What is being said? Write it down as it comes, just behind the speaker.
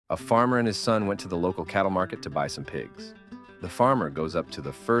A farmer and his son went to the local cattle market to buy some pigs. The farmer goes up to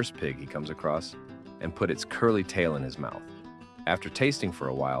the first pig he comes across and put its curly tail in his mouth. After tasting for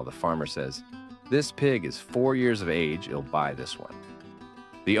a while, the farmer says, "This pig is 4 years of age, you'll buy this one."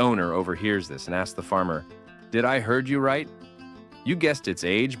 The owner overhears this and asks the farmer, "Did I heard you right? You guessed its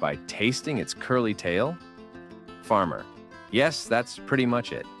age by tasting its curly tail?" Farmer, "Yes, that's pretty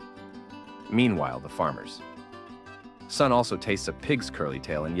much it." Meanwhile, the farmer's son also tastes a pig's curly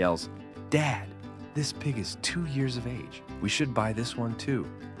tail and yells, "Dad, this pig is 2 years of age. We should buy this one too."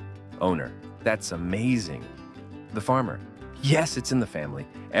 Owner, "That's amazing." The farmer, "Yes, it's in the family.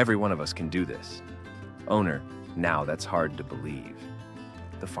 Every one of us can do this." Owner, "Now that's hard to believe."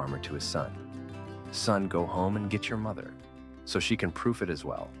 The farmer to his son, "Son, go home and get your mother so she can proof it as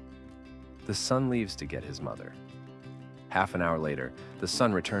well." The son leaves to get his mother. Half an hour later, the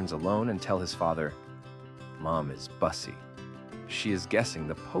son returns alone and tells his father, "Mom is bussy. She is guessing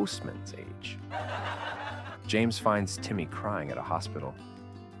the postman's age." James finds Timmy crying at a hospital.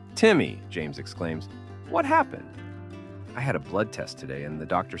 "Timmy," James exclaims, "what happened?" "I had a blood test today and the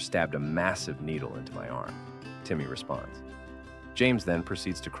doctor stabbed a massive needle into my arm," Timmy responds. James then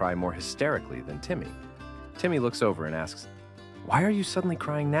proceeds to cry more hysterically than Timmy. Timmy looks over and asks, "Why are you suddenly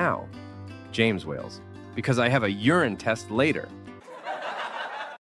crying now?" James wails, "Because I have a urine test later."